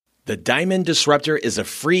The Diamond Disruptor is a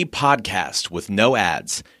free podcast with no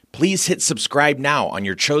ads. Please hit subscribe now on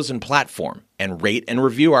your chosen platform and rate and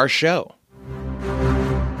review our show.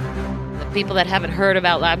 The people that haven't heard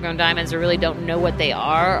about lab-grown diamonds or really don't know what they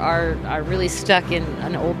are really stuck in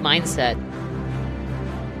an old mindset.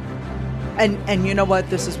 And you know what?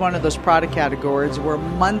 This is one of those product categories where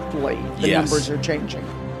monthly the numbers are changing.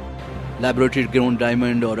 Laboratory-grown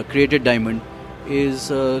diamond or a created diamond is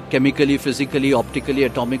chemically, physically, optically,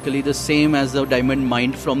 atomically the same as the diamond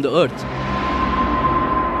mined from the earth.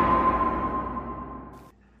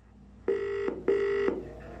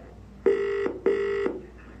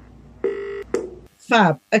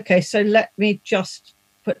 Fab. Okay, so let me just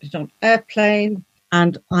put it on airplane,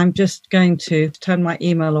 and I'm just going to turn my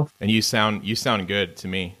email off. And you sound good to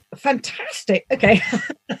me. Fantastic. Okay.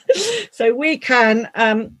 So we can,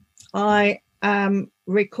 I am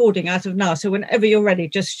recording as of now. So whenever you're ready,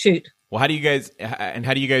 just shoot. Well, how do you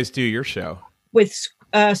guys do your show? With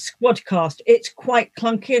Squadcast, it's quite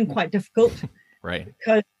clunky and quite difficult. Right.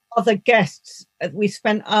 Because other guests, we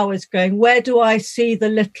spent hours going, where do I see the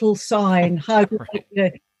little sign? How do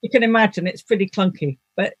I, you can imagine it's pretty clunky.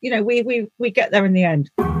 But, we get there in the end.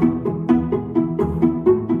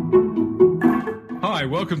 Hi,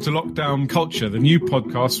 welcome to Lockdown Culture, the new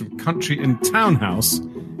podcast from Country and Townhouse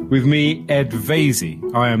with me, Ed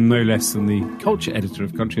Vasey. I am no less than the culture editor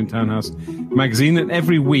of Country and Townhouse magazine, and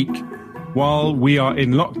every week while we are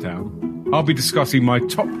in lockdown, I'll be discussing my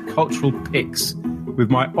top cultural picks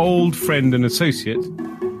with my old friend and associate,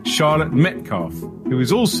 Charlotte Metcalf, who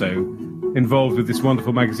is also involved with this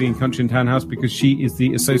wonderful magazine, Country and Townhouse, because she is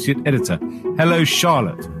the associate editor. Hello,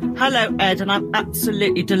 Charlotte. Hello, Ed, and I'm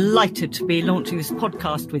absolutely delighted to be launching this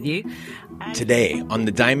podcast with you. Today, on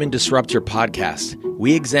the Diamond Disruptor podcast,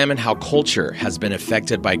 we examine how culture has been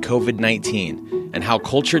affected by COVID-19 and how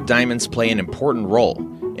cultured diamonds play an important role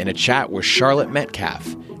in a chat with Charlotte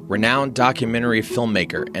Metcalf, renowned documentary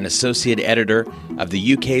filmmaker and associate editor of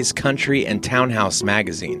the UK's Country and Townhouse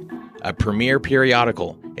magazine, a premier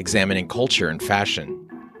periodical examining culture and fashion.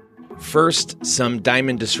 First, some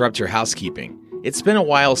Diamond Disruptor housekeeping. It's been a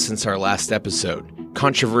while since our last episode,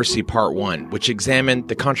 Controversy Part 1, which examined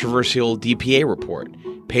the controversial DPA report,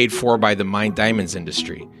 paid for by the mined diamonds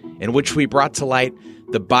industry, in which we brought to light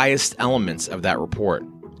the biased elements of that report.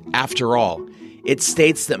 After all, it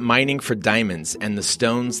states that mining for diamonds and the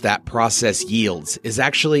stones that process yields is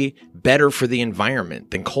actually better for the environment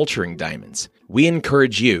than culturing diamonds. We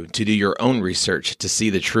encourage you to do your own research to see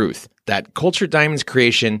the truth, that cultured diamonds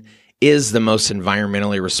creation is the most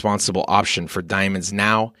environmentally responsible option for diamonds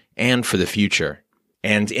now and for the future.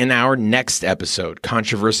 And in our next episode,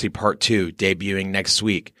 Controversy Part 2, debuting next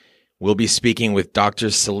week, we'll be speaking with Dr.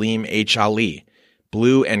 Salim H. Ali,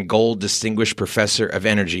 Blue and Gold Distinguished Professor of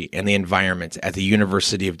Energy and the Environment at the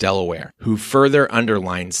University of Delaware, who further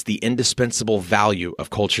underlines the indispensable value of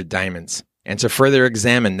cultured diamonds, and to further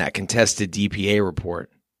examine that contested DPA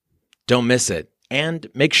report. Don't miss it, and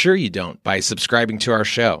make sure you don't by subscribing to our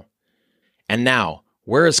show. And now,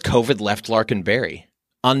 where has COVID left Larkin Berry?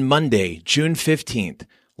 On Monday, June 15th,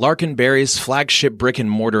 Larkin Berry's flagship brick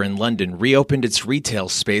and mortar in London reopened its retail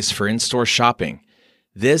space for in-store shopping.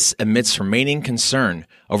 This amidst remaining concern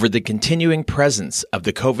over the continuing presence of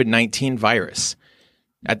the COVID-19 virus.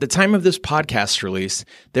 At the time of this podcast release,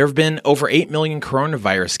 there have been over 8 million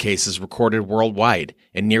coronavirus cases recorded worldwide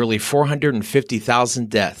and nearly 450,000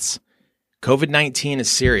 deaths. COVID-19 is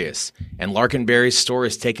serious, and Larkin Berry's store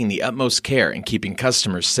is taking the utmost care in keeping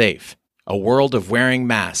customers safe. A world of wearing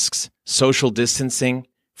masks, social distancing,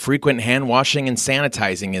 frequent hand washing, and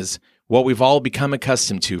sanitizing is what we've all become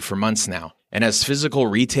accustomed to for months now. And as physical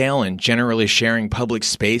retail and generally sharing public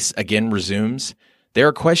space again resumes, there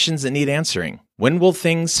are questions that need answering. When will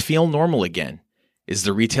things feel normal again? Is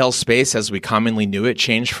the retail space as we commonly knew it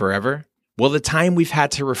change forever? Will the time we've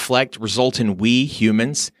had to reflect result in we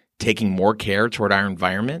humans taking more care toward our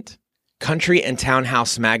environment? Country and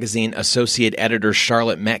Townhouse magazine associate editor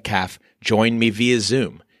Charlotte Metcalf joined me via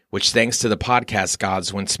Zoom, which thanks to the podcast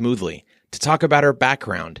gods went smoothly, to talk about her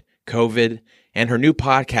background, COVID, and her new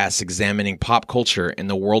podcast examining pop culture in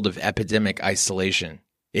the world of epidemic isolation.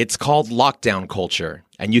 It's called Lockdown Culture,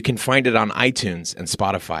 and you can find it on iTunes and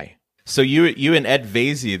Spotify. So you and Ed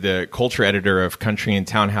Vasey, the culture editor of Country and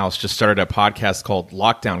Townhouse, just started a podcast called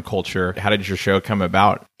Lockdown Culture. How did your show come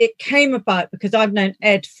about? It came about because I've known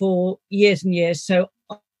Ed for years and years. So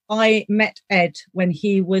I met Ed when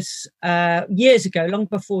he was years ago, long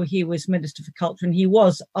before he was Minister for Culture, and he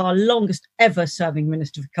was our longest ever serving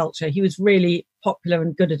Minister for Culture. He was really popular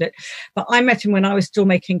and good at it. But I met him when I was still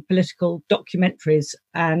making political documentaries,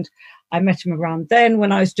 and I met him around then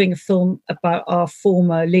when I was doing a film about our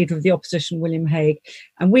former leader of the opposition, William Hague,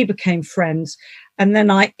 and we became friends. And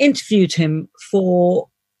then I interviewed him for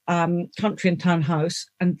Country and Town House,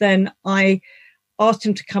 and then I asked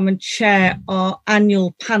him to come and chair our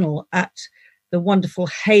annual panel at the wonderful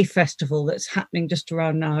Hay Festival that's happening just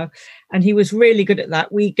around now. And he was really good at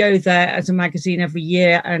that. We go there as a magazine every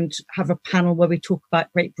year and have a panel where we talk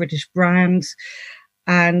about great British brands.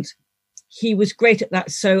 And he was great at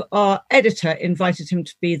that. So our editor invited him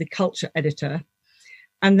to be the culture editor.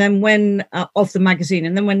 And then when, of the magazine,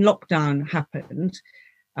 and then when lockdown happened,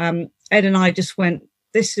 Ed and I just went,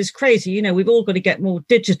 this is crazy. You know, we've all got to get more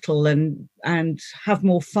digital and have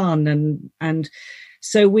more fun. And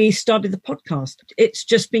so we started the podcast. It's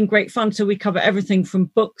just been great fun. So we cover everything from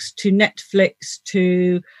books to Netflix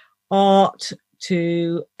to art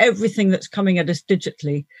to everything that's coming at us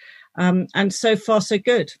digitally. And so far, so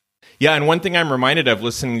good. Yeah, and one thing I'm reminded of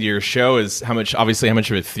listening to your show is how much of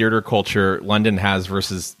a theater culture London has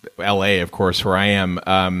versus LA, of course, where I am.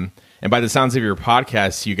 And by the sounds of your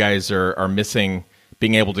podcast, you guys are missing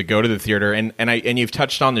being able to go to the theater, and you've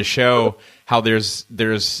touched on the show how there's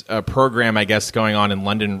a program, I guess, going on in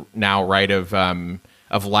London now, right,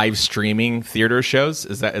 of live streaming theater shows.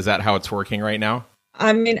 Is that how it's working right now?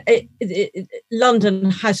 I mean, London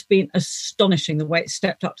has been astonishing the way it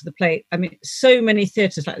stepped up to the plate. I mean, so many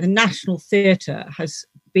theatres, like the National Theatre, has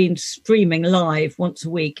been streaming live once a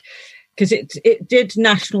week. Because it did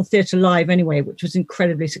National Theatre Live anyway, which was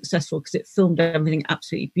incredibly successful because it filmed everything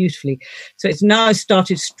absolutely beautifully. So it's now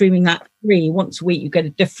started streaming that free. Once a week, you get a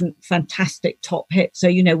different fantastic top hit. So,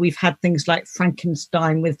 you know, we've had things like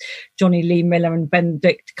Frankenstein with Johnny Lee Miller and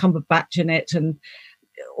Benedict Cumberbatch in it, and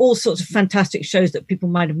all sorts of fantastic shows that people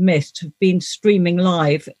might have missed have been streaming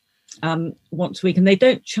live once a week. And they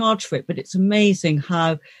don't charge for it, but it's amazing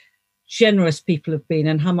how generous people have been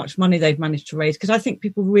and how much money they've managed to raise, because I think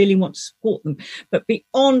people really want to support them. But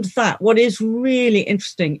beyond that, what is really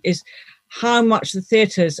interesting is how much the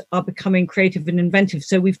theatres are becoming creative and inventive.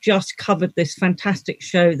 So we've just covered this fantastic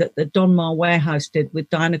show that the Donmar Warehouse did with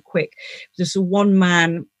Diana Quick. This is a one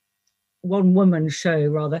woman show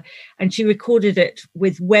rather, and she recorded it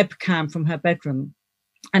with webcam from her bedroom.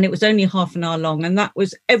 And it was only half an hour long, and that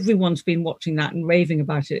was, everyone's been watching that and raving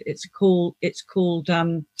about it. It's called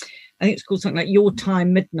I think it's called something like Your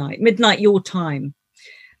Time Midnight Your Time.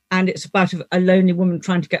 And it's about a lonely woman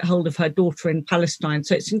trying to get hold of her daughter in Palestine.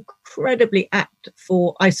 So it's incredibly apt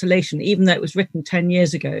for isolation, even though it was written 10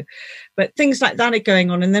 years ago. But things like that are going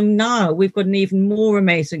on. And then now we've got an even more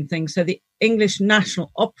amazing thing. So the English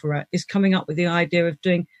National Opera is coming up with the idea of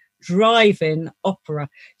doing drive-in opera.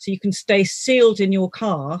 So you can stay sealed in your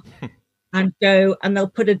car and go, and they'll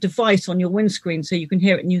put a device on your windscreen so you can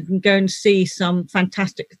hear it, and you can go and see some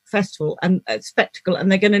fantastic festival and spectacle. And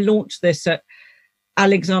they're going to launch this at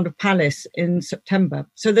Alexandra Palace in September.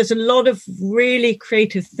 So there's a lot of really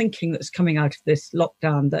creative thinking that's coming out of this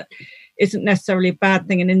lockdown that isn't necessarily a bad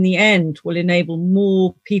thing, and in the end will enable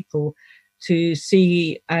more people to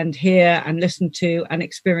see and hear and listen to and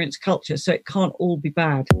experience culture. So it can't all be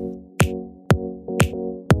bad.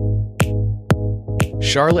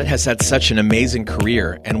 Charlotte has had such an amazing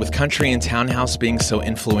career, and with Country and Townhouse being so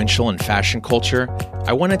influential in fashion culture,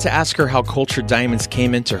 I wanted to ask her how cultured diamonds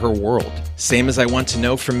came into her world. Same as I want to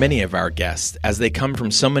know from many of our guests, as they come from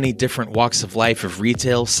so many different walks of life of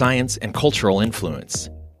retail, science, and cultural influence.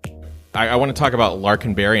 I want to talk about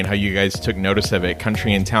Larkin Berry and how you guys took notice of it.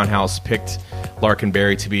 Country and Townhouse picked Larkin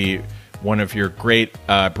Berry to be one of your great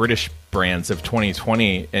British brands of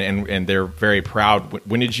 2020, and they're very proud.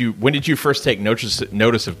 When did you first take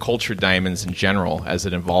notice of cultured diamonds in general as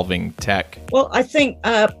an evolving tech? Well, I think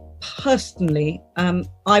personally,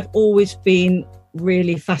 I've always been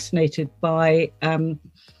really fascinated by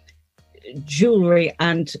jewelry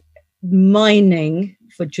and mining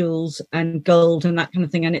for jewels and gold and that kind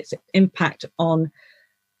of thing, and its impact on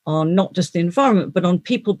not just the environment, but on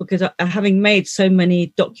people, because having made so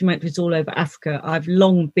many documentaries all over Africa, I've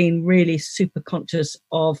long been really super conscious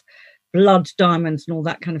of blood diamonds and all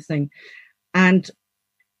that kind of thing. And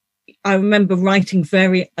I remember writing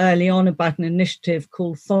very early on about an initiative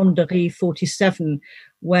called Fonderie 47,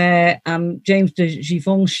 where James de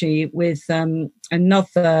Givenchy with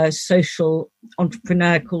another social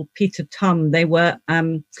entrepreneur called Peter Tum, they were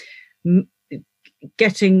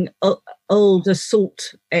getting old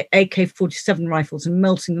assault AK-47 rifles and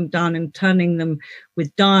melting them down and turning them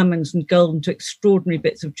with diamonds and gold into extraordinary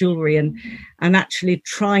bits of jewelry, and actually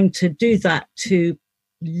trying to do that to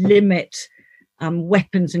limit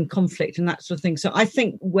weapons in conflict and that sort of thing. So I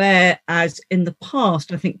think whereas in the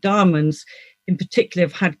past, I think diamonds in particular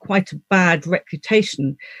have had quite a bad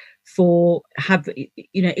reputation for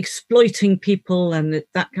exploiting people and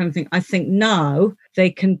that kind of thing. I think now they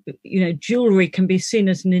can, jewelry can be seen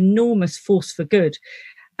as an enormous force for good.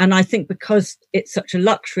 And I think because it's such a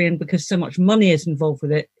luxury and because so much money is involved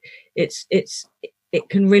with it, it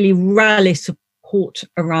can really rally support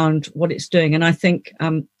around what it's doing. And I think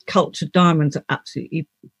cultured diamonds are absolutely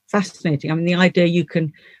fascinating. I mean, the idea you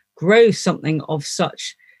can grow something of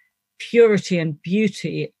such purity and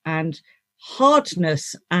beauty and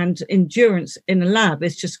hardness and endurance in a lab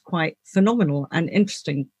is just quite phenomenal and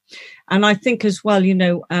interesting. And I think as well,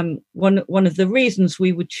 one of the reasons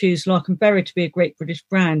we would choose Lark & Berry to be a great British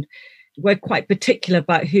brand, we're quite particular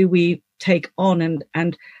about who we take on.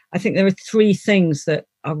 And I think there are three things that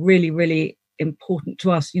are really, really important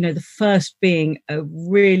to us. The first being a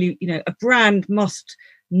brand must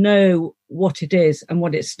know what it is and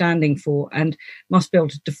what it's standing for and must be able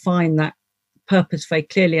to define that purpose very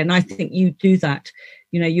clearly. And I think you do that.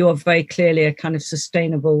 You are very clearly a kind of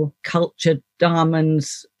sustainable, cultured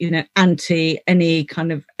diamonds, anti any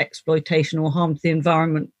kind of exploitation or harm to the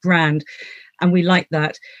environment brand. And we like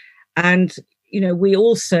that. And, we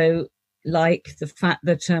also like the fact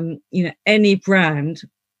that, any brand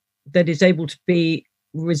that is able to be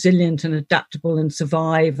resilient and adaptable and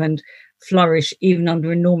survive and flourish even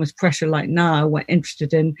under enormous pressure like now, we're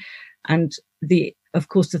interested in. And of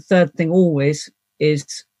course, the third thing always is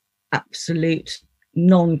absolute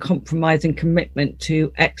non-compromising commitment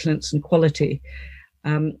to excellence and quality,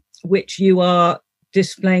 which you are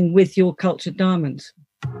displaying with your cultured diamonds.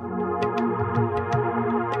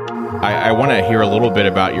 I want to hear a little bit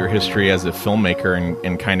about your history as a filmmaker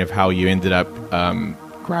and kind of how you ended up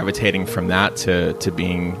gravitating from that to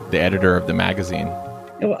being the editor of the magazine.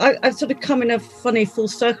 I've sort of come in a funny full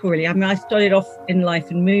circle, really. I mean, I started off in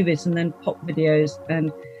life in movies and then pop videos.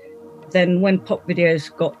 And then when pop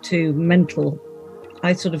videos got too mental,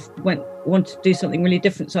 I sort of wanted to do something really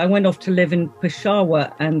different. So I went off to live in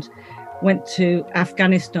Peshawar and went to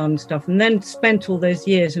Afghanistan and stuff, and then spent all those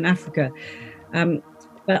years in Africa.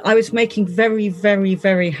 But I was making very, very,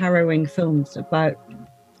 very harrowing films about,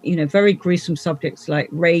 very gruesome subjects like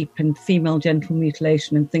rape and female genital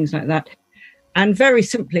mutilation and things like that. And very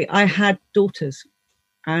simply, I had daughters.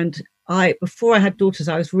 And before I had daughters,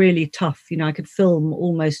 I was really tough. I could film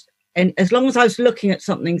almost, and as long as I was looking at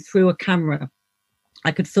something through a camera,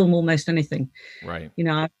 I could film almost anything. Right.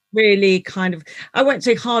 I really kind of, I won't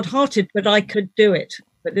say hard-hearted, but I could do it.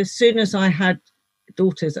 But as soon as I had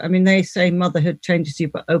daughters, I mean, they say motherhood changes you,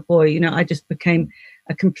 but oh boy, I just became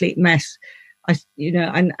a complete mess.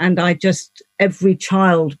 And I just, every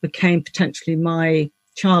child became potentially my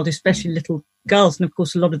child, especially little girls. And of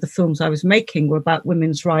course, a lot of the films I was making were about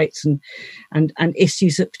women's rights and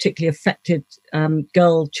issues that particularly affected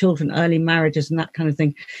children, early marriages and that kind of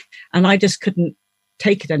thing. And I just couldn't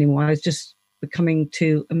take it anymore. I was just becoming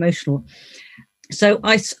too emotional. So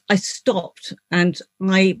I stopped,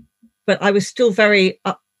 but I was still very,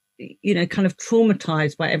 kind of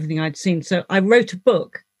traumatized by everything I'd seen. So I wrote a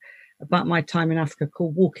book about my time in Africa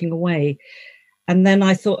called Walking Away. And then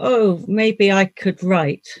I thought, oh, maybe I could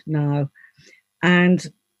write now. And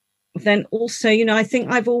then also, I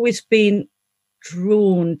think I've always been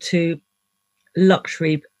drawn to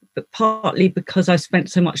luxury, but partly because I spent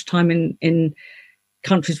so much time in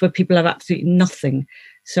countries where people have absolutely nothing.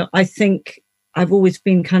 So I think I've always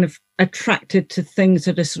been kind of attracted to things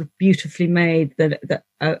that are sort of beautifully made, that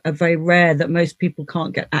are very rare, that most people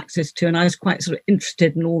can't get access to. And I was quite sort of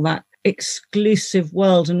interested in all that exclusive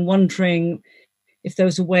world and wondering if there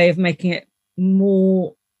was a way of making it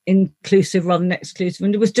more inclusive rather than exclusive.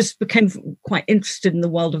 And it was just became quite interested in the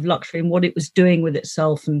world of luxury and what it was doing with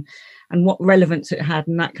itself and what relevance it had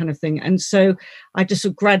and that kind of thing. And so I just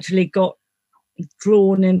sort of gradually got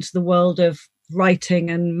drawn into the world of writing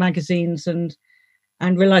and magazines and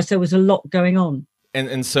realized there was a lot going on.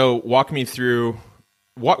 And so walk me through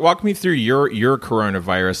your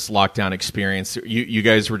coronavirus lockdown experience. You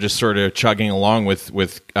guys were just sort of chugging along with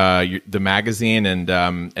the magazine, and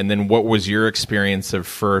then what was your experience of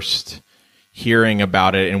first hearing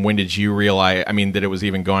about it, and when did you realize, that it was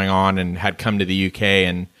even going on and had come to the UK,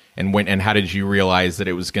 and how did you realize that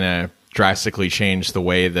it was going to drastically change the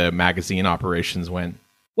way the magazine operations went?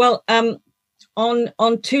 Well,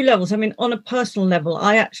 on two levels. On a personal level,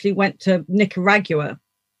 I actually went to Nicaragua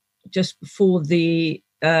just before the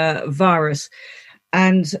virus,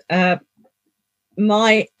 and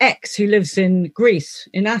my ex, who lives in Greece,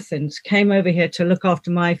 in Athens, came over here to look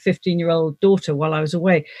after my 15-year-old daughter while I was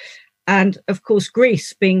away. And of course,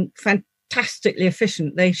 Greece, being fantastically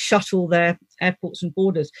efficient, they shut all their airports and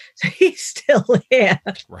borders, so he's still here.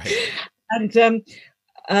 Right. And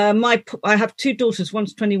I have two daughters,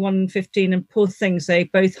 one's 21 and 15, and poor things, they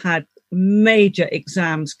both had major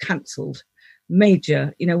exams cancelled.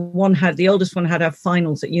 Major, the oldest one had her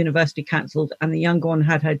finals at university cancelled, and the younger one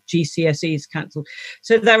had her GCSEs cancelled.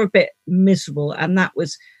 So they're a bit miserable. And that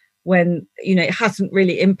was when, it hasn't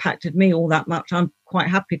really impacted me all that much. I'm quite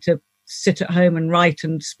happy to sit at home and write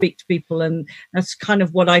and speak to people. And that's kind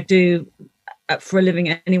of what I do for a living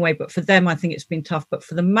anyway. But for them, I think it's been tough. But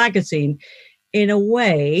for the magazine, in a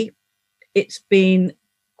way, it's been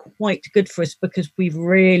quite good for us because we've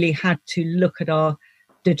really had to look at our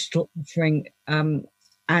digital offering,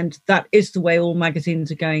 and that is the way all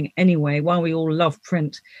magazines are going anyway. While we all love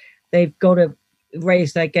print, they've got to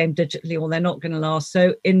raise their game digitally or they're not going to last.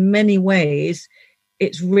 So in many ways,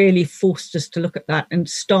 it's really forced us to look at that and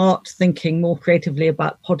start thinking more creatively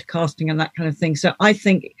about podcasting and that kind of thing. So I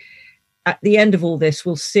think at the end of all this,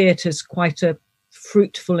 we'll see it as quite a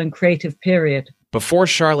fruitful and creative period. Before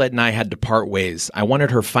Charlotte and I had to part ways, I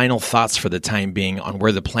wanted her final thoughts for the time being on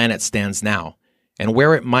where the planet stands now and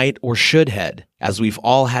where it might or should head, as we've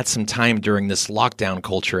all had some time during this lockdown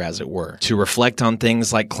culture, as it were, to reflect on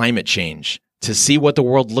things like climate change, to see what the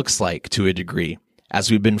world looks like to a degree,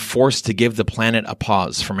 as we've been forced to give the planet a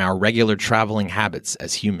pause from our regular traveling habits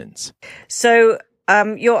as humans. So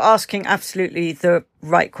you're asking absolutely the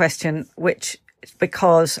right question, which is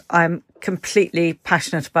because I'm completely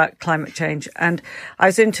passionate about climate change. And I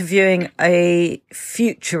was interviewing a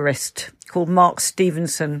futurist called Mark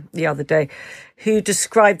Stevenson the other day, who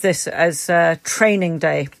described this as a training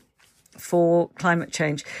day for climate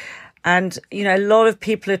change. And, a lot of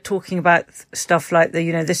people are talking about stuff like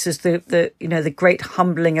this is the great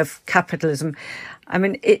humbling of capitalism. I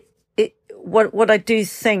mean, what I do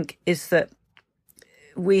think is that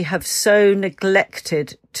we have so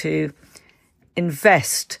neglected to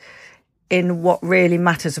invest in what really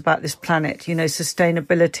matters about this planet,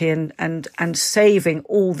 sustainability and saving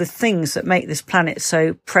all the things that make this planet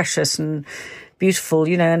so precious and beautiful,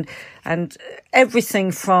 and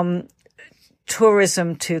everything from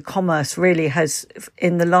tourism to commerce really has,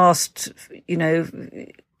 in the last,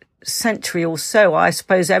 century or so, I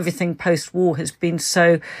suppose everything post-war has been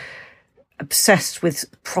so obsessed with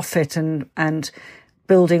profit and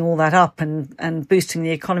building all that up and boosting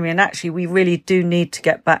the economy. And actually, we really do need to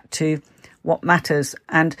get back to what matters.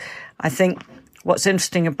 And I think what's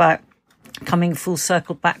interesting about coming full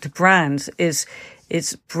circle back to brands is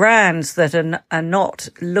brands that are not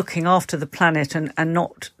looking after the planet and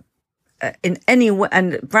not in any way,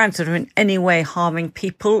 and brands that are in any way harming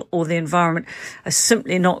people or the environment are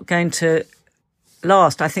simply not going to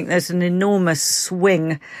last. I think there's an enormous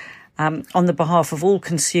swing on the behalf of all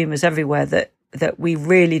consumers everywhere that we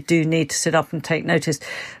really do need to sit up and take notice,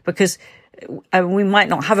 because we might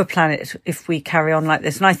not have a planet if we carry on like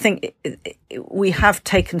this. And I think we have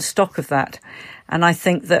taken stock of that. And I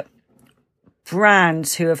think that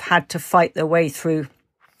brands who have had to fight their way through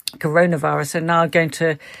coronavirus are now going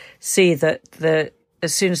to see that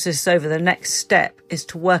as soon as this is over, the next step is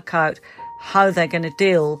to work out how they're going to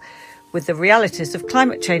deal with the realities of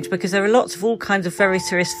climate change, because there are lots of all kinds of very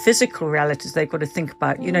serious physical realities they've got to think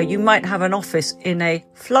about. You might have an office in a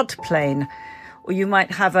floodplain, or you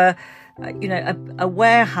might have a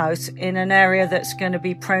warehouse in an area that's going to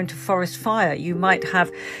be prone to forest fire. You might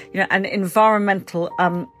have, and environmental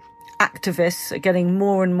activists are getting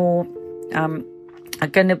more and more, are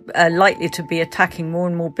going to likely to be attacking more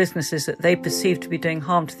and more businesses that they perceive to be doing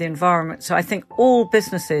harm to the environment. So I think all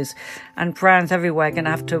businesses and brands everywhere are going to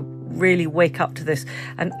have to really wake up to this,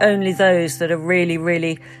 and only those that are really,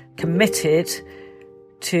 really committed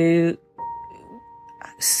to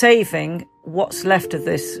saving what's left of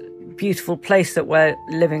this beautiful place that we're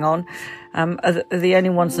living on are the only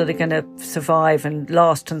ones that are going to survive and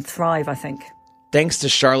last and thrive, I think. Thanks to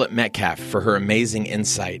Charlotte Metcalf for her amazing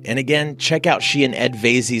insight. And again, check out she and Ed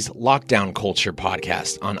Vasey's Lockdown Culture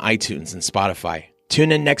podcast on iTunes and Spotify.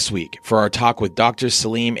 Tune in next week for our talk with Dr.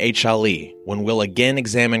 Salim H. Ali, when we'll again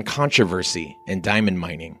examine controversy in diamond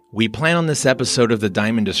mining. We plan on this episode of The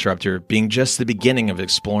Diamond Disruptor being just the beginning of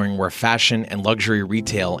exploring where fashion and luxury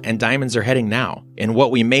retail and diamonds are heading now, in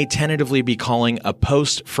what we may tentatively be calling a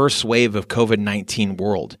post-first wave of COVID-19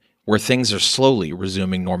 world, where things are slowly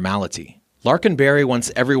resuming normality. Larkin Berry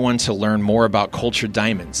wants everyone to learn more about cultured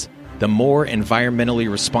diamonds, the more environmentally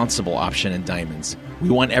responsible option in diamonds. We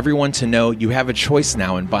want everyone to know you have a choice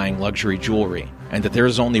now in buying luxury jewelry, and that there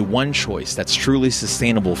is only one choice that's truly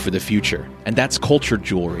sustainable for the future, and that's cultured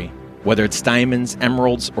jewelry, whether it's diamonds,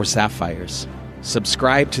 emeralds, or sapphires.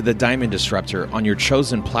 Subscribe to The Diamond Disruptor on your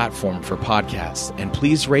chosen platform for podcasts, and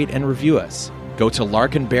please rate and review us. Go to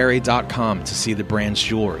larkinberry.com to see the brand's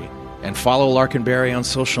jewelry, and follow Larkin Berry on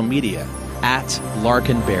social media at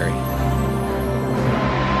Larkin Berry.